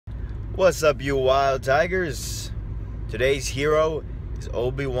What's up, you wild tigers? Today's hero is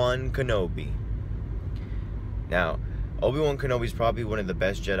Obi-Wan Kenobi. Now, Obi-Wan Kenobi is probably one of the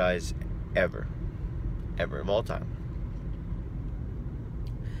best Jedis ever of all time.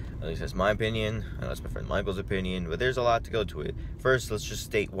 At least that's my opinion. I know that's my friend Michael's opinion, but there's a lot to go to it. First, let's just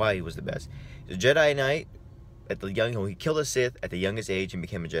state why he was the best. He's a Jedi Knight. He killed a Sith at the youngest age and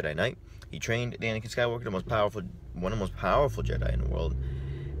became a Jedi Knight. He trained the Anakin Skywalker, one of the most powerful Jedi in the world.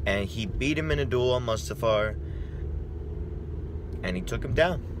 And he beat him in a duel on Mustafar, and he took him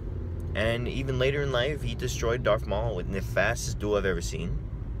down. And even later in life, he destroyed Darth Maul with the fastest duel I've ever seen.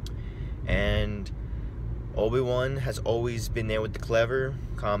 And Obi-Wan has always been there with the clever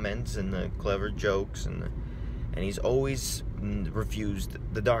comments and the clever jokes, and he's always refused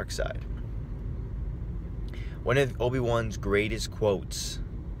the dark side. One of Obi-Wan's greatest quotes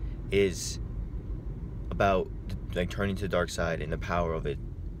is about turning to the dark side and the power of it.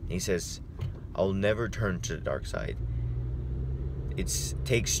 He says, "I'll never turn to the dark side. It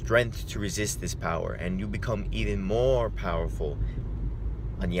takes strength to resist this power, and you become even more powerful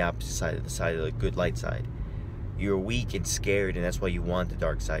on the opposite side, of the good light side. You're weak and scared, and that's why you want the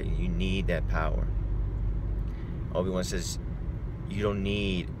dark side. You need that power." Obi-Wan says, "You don't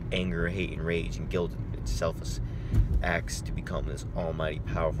need anger, hate, and rage, and guilt and selfless acts to become this almighty,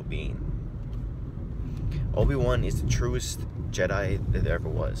 powerful being." Obi-Wan is the truest Jedi that there ever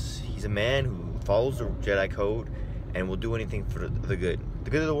was. He's a man who follows the Jedi code and will do anything for the good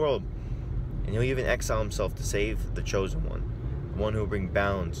of the world. And he'll even exile himself to save the chosen one, the one who will bring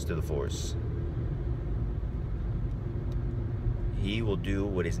balance to the Force. He will do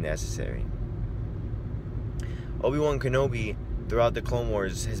what is necessary. Obi-Wan Kenobi, throughout the Clone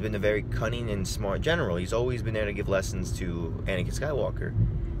Wars, has been a very cunning and smart general. He's always been there to give lessons to Anakin Skywalker.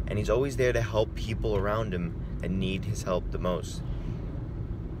 And he's always there to help people around him that need his help the most.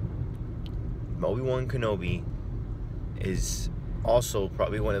 Obi-Wan Kenobi is also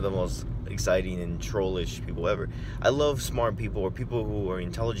probably one of the most exciting and trollish people ever. I love smart people, or people who are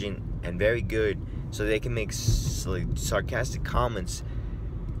intelligent and very good, so they can make sarcastic comments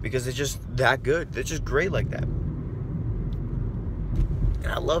because they're just that good. They're just great like that.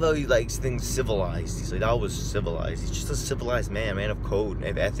 And I love how he likes things civilized. He's like, I was civilized. He's just a civilized man, a man of code,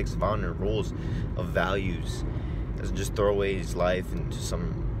 of ethics, of honor, rules, of values. Doesn't just throw away his life into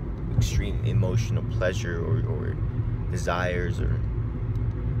some extreme emotional pleasure or desires. Or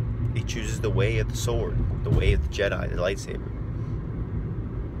he chooses the way of the sword, the way of the Jedi, the lightsaber.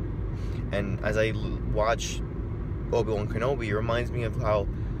 And as I watch Obi-Wan Kenobi, it reminds me of how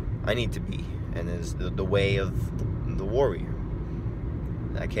I need to be, and is the way of the warrior.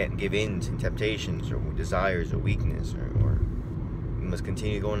 I can't give in to temptations or desires or weakness, or we must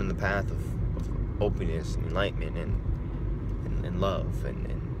continue going in the path of openness and enlightenment and love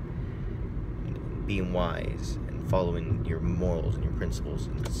and being wise and following your morals and your principles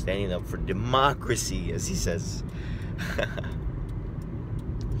and standing up for democracy, as he says.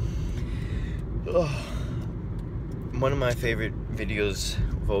 One of my favorite videos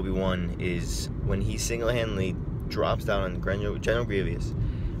of Obi-Wan is when he single-handedly drops down on General Grievous.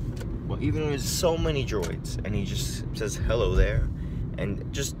 Well, even though there's so many droids, and he just says hello there,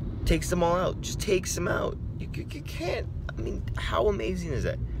 and just takes them all out. Just takes them out. You can't. I mean, how amazing is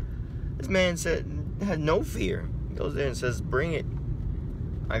that? This man had no fear. He goes there and says, "Bring it.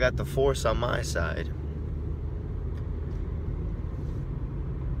 I got the Force on my side."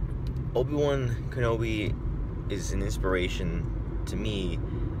 Obi-Wan Kenobi is an inspiration to me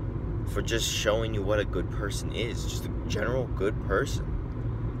for just showing you what a good person is. Just a general good person.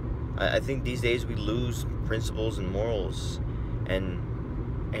 I think these days we lose principles and morals, and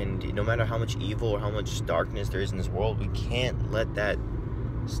no matter how much evil or how much darkness there is in this world, we can't let that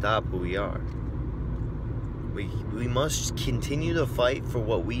stop who we are. We must continue to fight for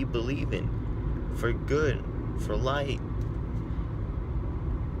what we believe in, for good, for light,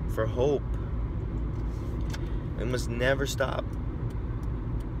 for hope. We must never stop.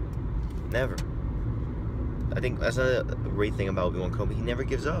 Never. I think that's a great thing about Obi-Wan Kenobi. He never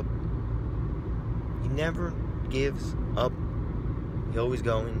gives up. He never gives up. He's always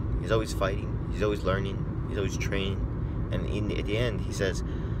going. He's always fighting. He's always learning. He's always training. And at the end, he says,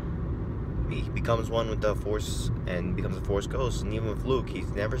 he becomes one with the Force and becomes a Force ghost. And even with Luke, he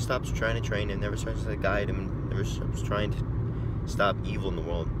never stops trying to train him, never stops to guide him, and never stops trying to stop evil in the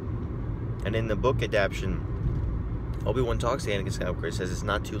world. And in the book adaptation, Obi-Wan talks to Anakin Skywalker and says it's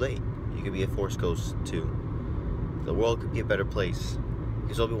not too late. You could be a Force ghost too. The world could be a better place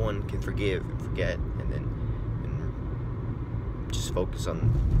because Obi-Wan can forgive and forget, and just focus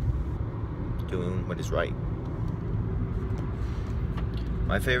on doing what is right.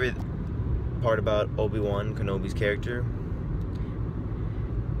 My favorite part about Obi-Wan Kenobi's character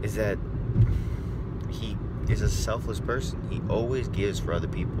is that he is a selfless person. He always gives for other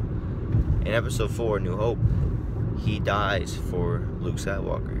people. In Episode 4, New Hope, he dies for Luke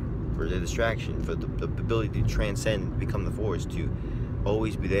Skywalker, for the distraction, for the ability to transcend and become the Force, to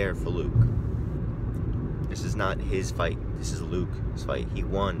always be there for Luke. This is not his fight. This is Luke's fight. He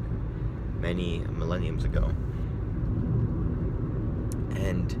won many millenniums ago.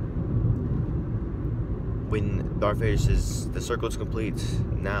 And when Darth Vader says the circle is complete,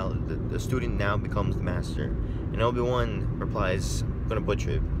 now the student now becomes the master, and Obi-Wan replies, I'm gonna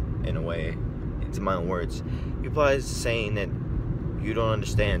butcher it in a way, it's in my own words. He replies saying that you don't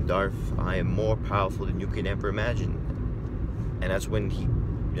understand, Darth. I am more powerful than you can ever imagine. And that's when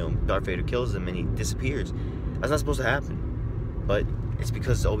Darth Vader kills him and he disappears. That's not supposed to happen, but it's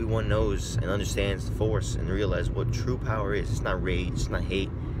because Obi-Wan knows and understands the Force and realizes what true power is. It's not rage, it's not hate,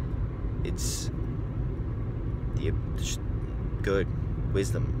 it's just good,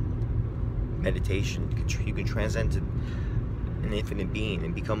 wisdom, meditation. You can transcend to an infinite being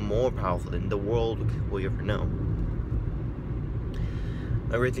and become more powerful than the world will ever know.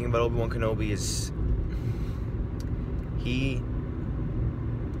 My great thing about Obi-Wan Kenobi is he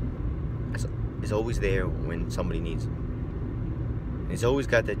is always there when somebody needs him. He's always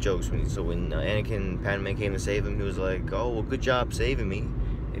got that jokes when Anakin and Padme came to save him, he was like, "Oh, well, good job saving me."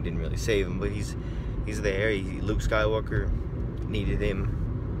 They didn't really save him, but he's there. Luke Skywalker needed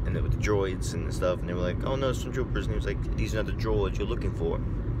him, and with the droids and stuff, and they were like, "Oh no, some troopers," and he was like, "These are not the droids you're looking for."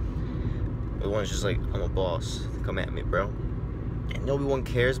 Obi-Wan's just like, "I'm a boss. Come at me, bro." And Obi-Wan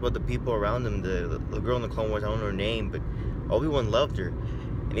cares about the people around him. The girl in the Clone Wars, I don't know her name, but Obi-Wan loved her.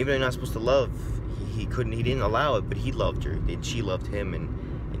 And even though you're not supposed to love, he didn't allow it, but he loved her, and she loved him, and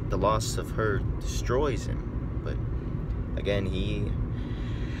the loss of her destroys him. But again,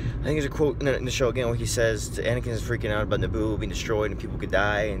 I think there's a quote in the show again where he says Anakin is freaking out about Naboo being destroyed and people could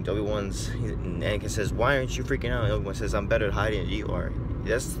die, and and Anakin says, "Why aren't you freaking out?" And Obi-Wan says, "I'm better at hiding than you are."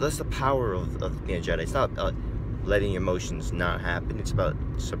 That's the power of being a Jedi. It's not letting your emotions not happen. It's about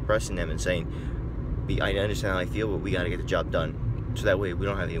suppressing them and saying, "I understand how I feel, but we got to get the job done." So that way we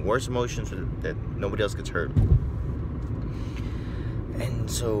don't have any worse emotions, so that nobody else gets hurt. And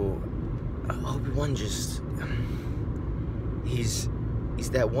so Obi-Wan just he's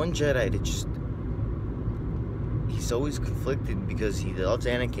that one Jedi that just he's always conflicted because he loves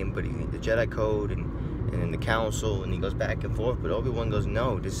Anakin, but the Jedi Code and the Council, and he goes back and forth. But Obi-Wan goes,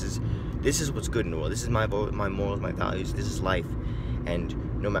 "No, this is what's good in the world. This is my morals, my values. This is life, and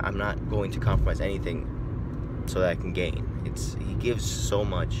I'm not going to compromise anything so that I can gain." He gives so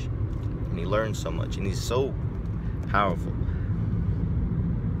much, and he learns so much, and he's so powerful,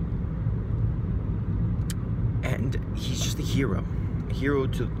 and he's just a hero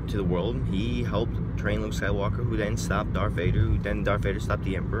to the world. He helped train Luke Skywalker, who then stopped Darth Vader, who then Darth Vader stopped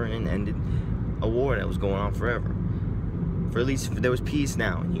the Emperor, and ended a war that was going on forever. For at least there was peace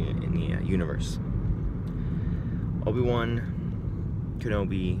now in the universe. Obi-Wan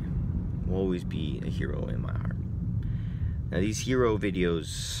Kenobi will always be a hero in my heart. Now these hero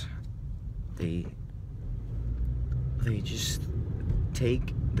videos, they just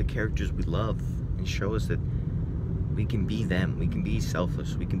take the characters we love and show us that we can be them. We can be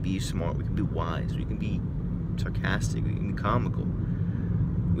selfless. We can be smart. We can be wise. We can be sarcastic. We can be comical.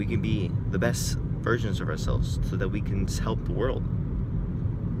 We can be the best versions of ourselves so that we can help the world.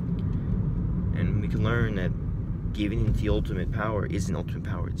 And we can learn that giving the ultimate power isn't ultimate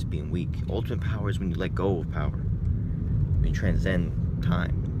power. It's being weak. Ultimate power is when you let go of power. When you transcend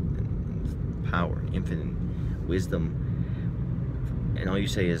time and power, infinite wisdom, and all you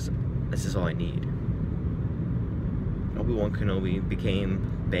say is, "This is all I need." Obi-Wan Kenobi became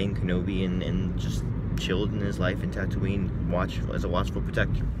Ben Kenobi and just chilled in his life in Tatooine, as a watchful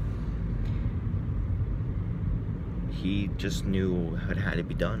protector. He just knew what had to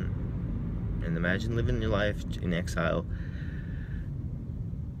be done. And imagine living your life in exile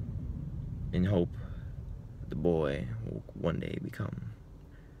in hope that the boy will one day become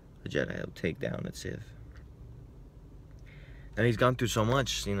the Jedi who will take down the Sith. And he's gone through so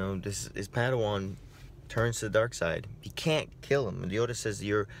much, his Padawan turns to the dark side. He can't kill him. And Yoda says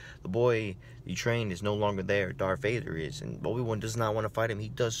the boy you trained is no longer there. Darth Vader is. And Obi-Wan does not want to fight him. He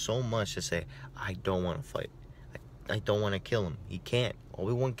does so much to say, "I don't want to fight. I don't want to kill him." He can't.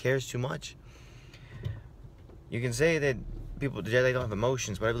 Obi-Wan cares too much. You can say that the Jedi don't have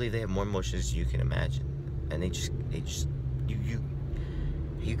emotions, but I believe they have more emotions than you can imagine. And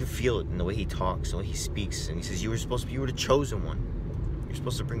you can feel it in the way he talks, the way he speaks. And he says, you were the chosen one. You're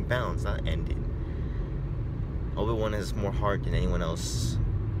supposed to bring balance, not end it. Obi-Wan has more heart than anyone else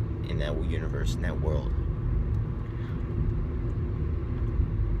in that universe, in that world.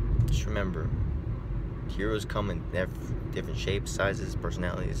 Just remember, heroes come in different shapes, sizes,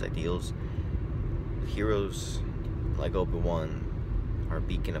 personalities, ideals. Heroes like Obi-Wan are a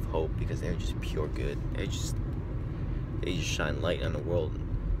beacon of hope because they're just pure good. They just shine light on the world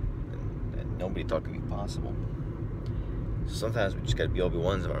that nobody thought could be possible. So sometimes we just gotta be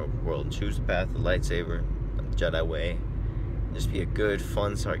Obi-Wans of our world and choose the path of the lightsaber, the Jedi way. Just be a good,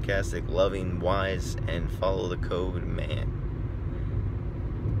 fun, sarcastic, loving, wise, and follow the code man.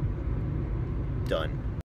 Done.